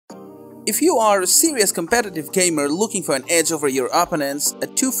If you are a serious competitive gamer looking for an edge over your opponents, a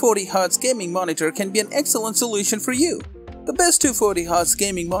 240Hz gaming monitor can be an excellent solution for you. The best 240Hz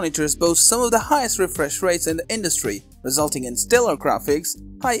gaming monitors boast some of the highest refresh rates in the industry, resulting in stellar graphics,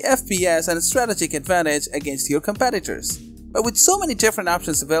 high FPS and a strategic advantage against your competitors. But with so many different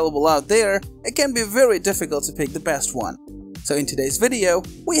options available out there, it can be very difficult to pick the best one. So in today's video,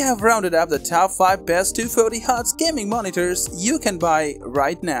 we have rounded up the top 5 best 240Hz gaming monitors you can buy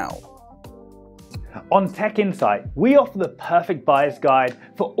right now. On Tech Insight, we offer the perfect buyer's guide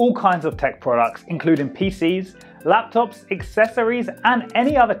for all kinds of tech products, including PCs, laptops, accessories, and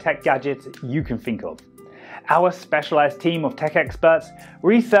any other tech gadgets you can think of. Our specialized team of tech experts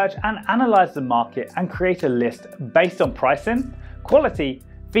research and analyze the market and create a list based on pricing, quality,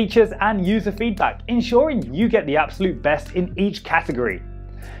 features, and user feedback, ensuring you get the absolute best in each category.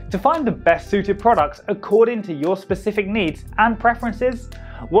 To find the best suited products according to your specific needs and preferences,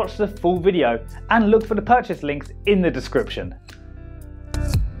 watch the full video and look for the purchase links in the description.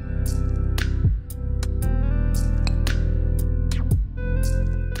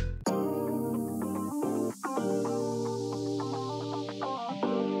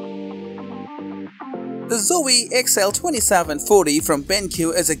 The ZOWIE XL2740 from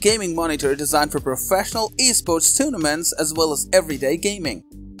BenQ is a gaming monitor designed for professional esports tournaments as well as everyday gaming.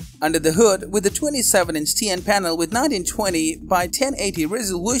 Under the hood, with a 27-inch TN panel with 1920 by 1080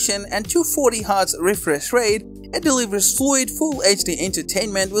 resolution and 240Hz refresh rate, it delivers fluid Full HD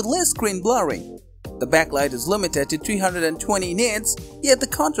entertainment with less screen blurring. The backlight is limited to 320 nits, yet the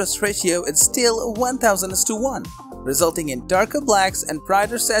contrast ratio is still 1000:1, resulting in darker blacks and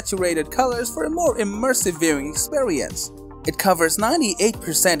brighter saturated colors for a more immersive viewing experience. It covers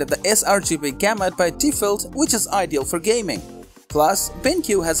 98% of the sRGB gamut by default, which is ideal for gaming. Plus,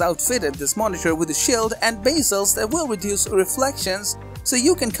 BenQ has outfitted this monitor with a shield and bezels that will reduce reflections so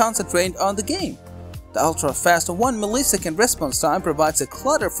you can concentrate on the game. The ultra-fast 1 millisecond response time provides a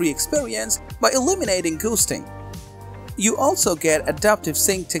clutter-free experience by eliminating ghosting. You also get adaptive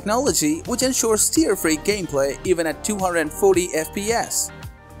sync technology, which ensures tear-free gameplay even at 240 FPS.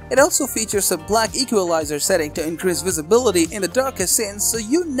 It also features a black equalizer setting to increase visibility in the darkest scenes so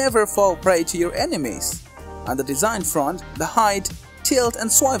you never fall prey to your enemies. On the design front, the height, tilt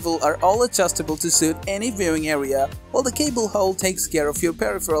and swivel are all adjustable to suit any viewing area, while the cable hole takes care of your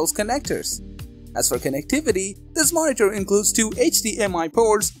peripherals connectors. As for connectivity, this monitor includes 2 HDMI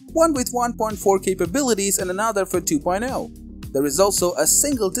ports, one with 1.4 capabilities and another for 2.0. There is also a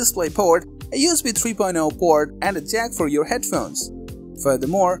single display port, a USB 3.0 port and a jack for your headphones.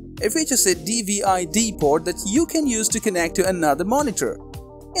 Furthermore, it features a DVI-D port that you can use to connect to another monitor.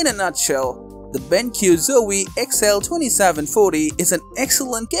 In a nutshell, the BenQ ZOWIE XL2740 is an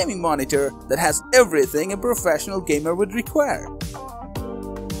excellent gaming monitor that has everything a professional gamer would require.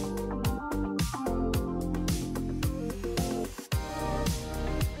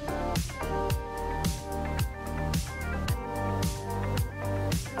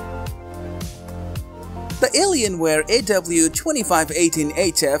 The Alienware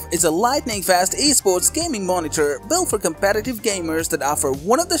AW2518Hf is a lightning-fast esports gaming monitor built for competitive gamers that offer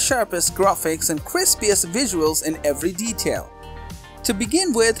one of the sharpest graphics and crispiest visuals in every detail. To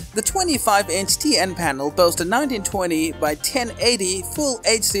begin with, the 25-inch TN panel boasts a 1920 by 1080 Full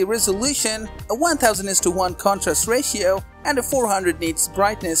HD resolution, a 1000:1 contrast ratio, and a 400 nits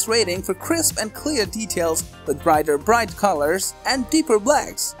brightness rating for crisp and clear details with bright colors and deeper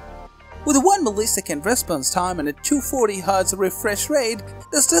blacks. With a 1 millisecond response time and a 240Hz refresh rate,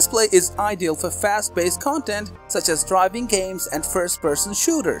 this display is ideal for fast-paced content such as driving games and first-person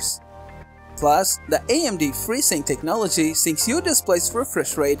shooters. Plus, the AMD FreeSync technology syncs your display's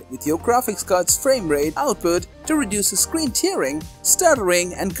refresh rate with your graphics card's frame rate output to reduce screen tearing,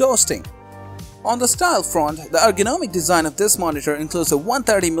 stuttering, and ghosting. On the style front, the ergonomic design of this monitor includes a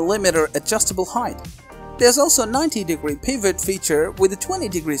 130mm adjustable height. There's also a 90-degree pivot feature with a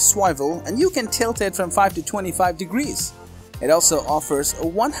 20-degree swivel, and you can tilt it from 5 to 25 degrees. It also offers a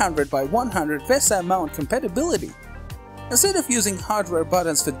 100 by 100 VESA mount compatibility. Instead of using hardware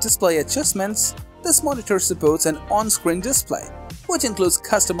buttons for display adjustments, this monitor supports an on-screen display, which includes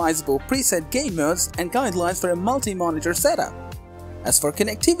customizable preset game modes and guidelines for a multi-monitor setup. As for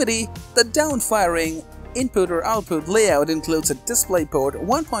connectivity, the down-firing input or output layout includes a DisplayPort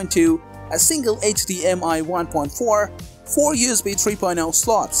 1.2, a single HDMI 1.4, 4 USB 3.0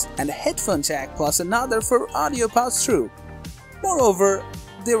 slots, and a headphone jack plus another for audio pass-through. Moreover,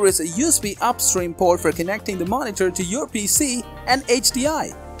 there is a USB upstream port for connecting the monitor to your PC and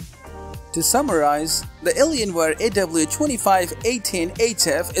HDI. To summarize, the Alienware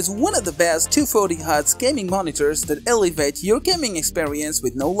AW2518Hf is one of the best 240Hz gaming monitors that elevate your gaming experience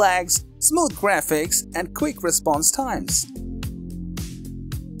with no lags, smooth graphics, and quick response times.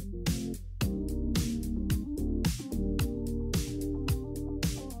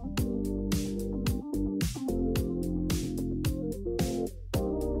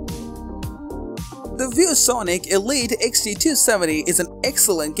 The ViewSonic Elite XT270 is an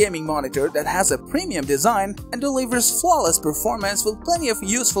excellent gaming monitor that has a premium design and delivers flawless performance with plenty of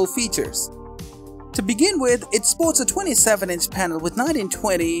useful features. To begin with, it sports a 27-inch panel with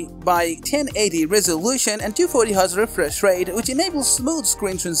 1920 by 1080 resolution and 240Hz refresh rate, which enables smooth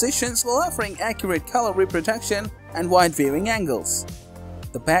screen transitions while offering accurate color reproduction and wide viewing angles.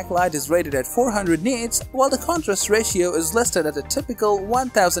 The backlight is rated at 400 nits, while the contrast ratio is listed at a typical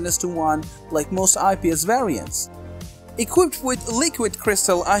 1000:1 like most IPS variants. Equipped with liquid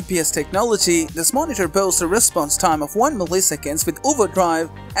crystal IPS technology, this monitor boasts a response time of 1 ms with overdrive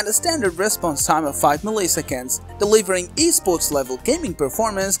and a standard response time of 5 ms, delivering esports level gaming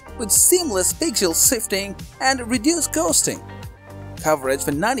performance with seamless pixel shifting and reduced ghosting. Coverage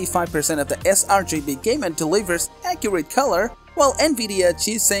for 95% of the sRGB gamut delivers accurate color, while NVIDIA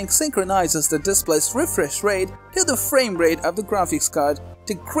G-Sync synchronizes the display's refresh rate to the frame rate of the graphics card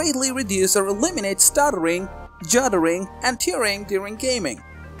to greatly reduce or eliminate stuttering, juddering, and tearing during gaming.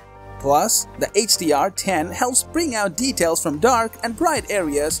 Plus, the HDR10 helps bring out details from dark and bright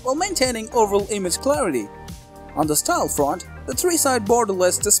areas while maintaining overall image clarity. On the style front, the 3-side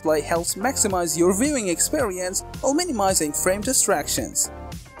borderless display helps maximize your viewing experience while minimizing frame distractions.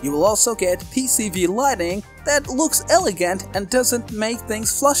 You will also get PCV lighting that looks elegant and doesn't make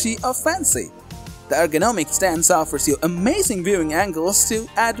things flashy or fancy. The ergonomic stance offers you amazing viewing angles to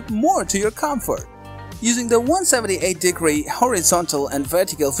add more to your comfort. Using the 178-degree horizontal and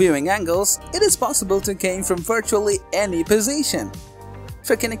vertical viewing angles, it is possible to game from virtually any position.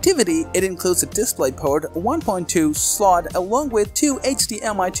 For connectivity, it includes a DisplayPort 1.2 slot along with 2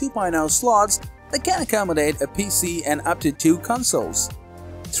 HDMI 2.0 slots that can accommodate a PC and up to 2 consoles.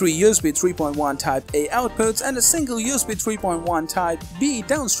 3 USB 3.1 Type-A outputs and a single USB 3.1 Type-B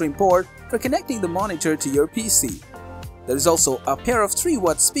downstream port for connecting the monitor to your PC. There is also a pair of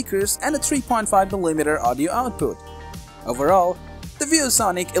 3-watt speakers and a 3.5mm audio output. Overall, the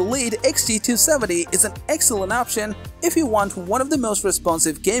ViewSonic Elite XT270 is an excellent option if you want one of the most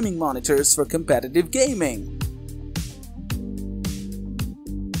responsive gaming monitors for competitive gaming.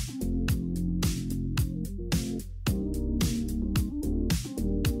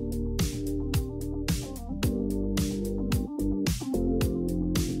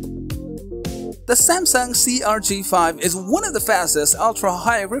 The Samsung CRG5 is one of the fastest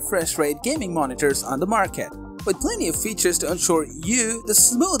ultra-high refresh rate gaming monitors on the market, with plenty of features to ensure you the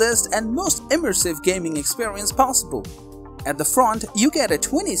smoothest and most immersive gaming experience possible. At the front, you get a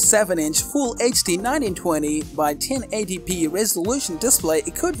 27-inch Full HD 1920 by 1080p resolution display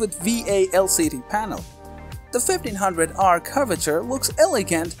equipped with VA LCD panel. The 1500R curvature looks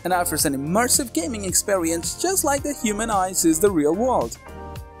elegant and offers an immersive gaming experience just like the human eye sees the real world.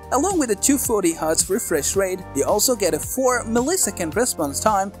 Along with a 240Hz refresh rate, you also get a 4 ms response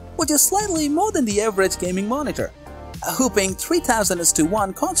time, which is slightly more than the average gaming monitor. A whopping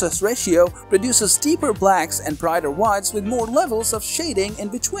 3000:1 contrast ratio produces deeper blacks and brighter whites with more levels of shading in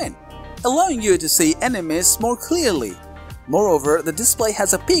between, allowing you to see enemies more clearly. Moreover, the display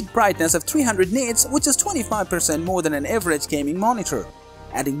has a peak brightness of 300 nits, which is 25% more than an average gaming monitor.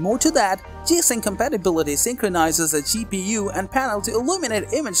 Adding more to that, G-Sync compatibility synchronizes the GPU and panel to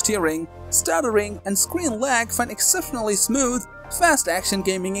eliminate image tearing, stuttering, and screen lag for an exceptionally smooth, fast-action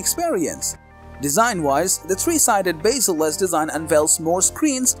gaming experience. Design-wise, the 3-sided bezel-less design unveils more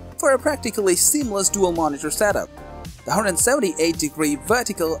screens for a practically seamless dual-monitor setup. The 178-degree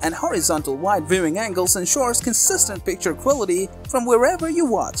vertical and horizontal wide viewing angles ensures consistent picture quality from wherever you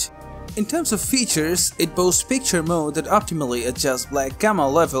watch. In terms of features, it boasts picture mode that optimally adjusts black gamma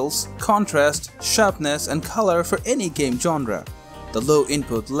levels, contrast, sharpness, and color for any game genre. The low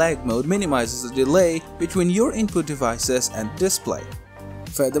input lag mode minimizes the delay between your input devices and display.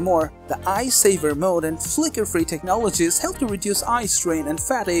 Furthermore, the eye saver mode and flicker-free technologies help to reduce eye strain and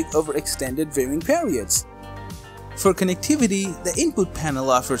fatigue over extended viewing periods. For connectivity, the input panel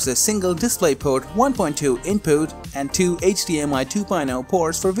offers a single DisplayPort 1.2 input and 2 HDMI 2.0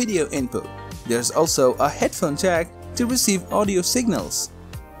 ports for video input. There's also a headphone jack to receive audio signals.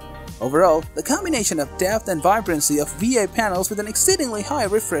 Overall, the combination of depth and vibrancy of VA panels with an exceedingly high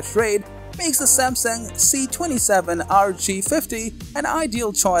refresh rate makes the Samsung C27RG50 an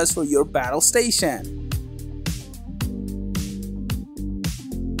ideal choice for your battle station.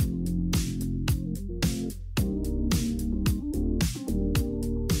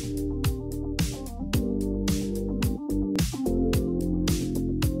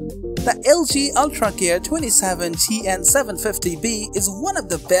 The LG UltraGear AW2518Hf is one of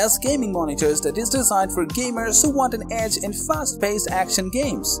the best gaming monitors that is designed for gamers who want an edge in fast-paced action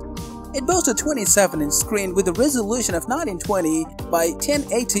games. It boasts a 27-inch screen with a resolution of 1920 by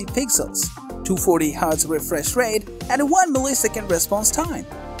 1080 pixels, 240 Hz refresh rate, and a 1 millisecond response time.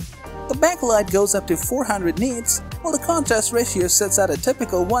 The backlight goes up to 400 nits, while the contrast ratio sits at a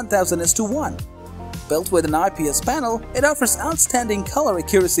typical 1000:1. Built with an IPS panel, it offers outstanding color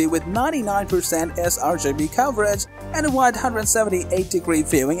accuracy with 99% sRGB coverage and a wide 178-degree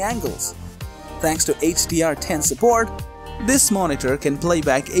viewing angles. Thanks to HDR10 support, this monitor can play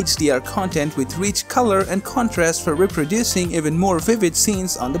back HDR content with rich color and contrast for reproducing even more vivid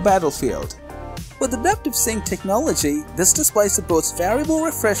scenes on the battlefield. With adaptive sync technology, this display supports variable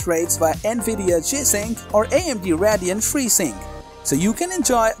refresh rates via NVIDIA G-Sync or AMD Radeon FreeSync, so you can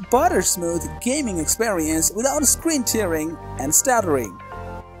enjoy a butter-smooth gaming experience without screen tearing and stuttering.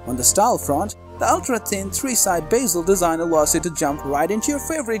 On the style front, the ultra-thin 3-side bezel design allows you to jump right into your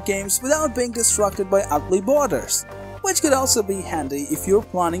favorite games without being distracted by ugly borders, which could also be handy if you're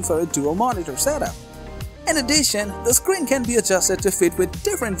planning for a dual monitor setup. In addition, the screen can be adjusted to fit with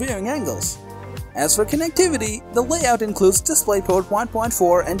different viewing angles. As for connectivity, the layout includes DisplayPort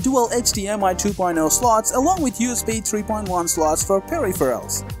 1.4 and dual HDMI 2.0 slots along with USB 3.1 slots for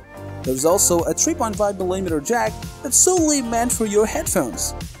peripherals. There's also a 3.5mm jack that's solely meant for your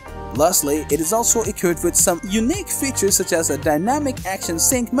headphones. Lastly, it is also equipped with some unique features such as a dynamic action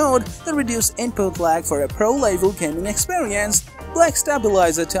sync mode that reduces input lag for a pro-level gaming experience, black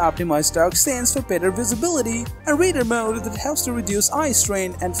stabilizer to optimize dark scenes for better visibility, and reader mode that helps to reduce eye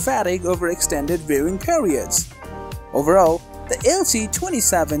strain and fatigue over extended viewing periods. Overall, the LG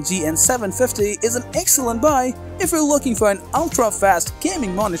AW2518Hf is an excellent buy if you're looking for an ultra-fast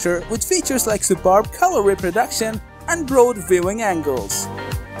gaming monitor with features like superb color reproduction and broad viewing angles.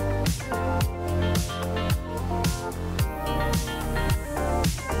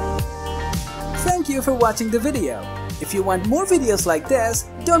 Thank you for watching the video. If you want more videos like this,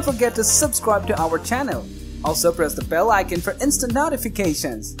 don't forget to subscribe to our channel. Also press the bell icon for instant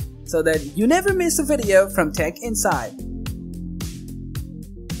notifications so that you never miss a video from Tech Inside.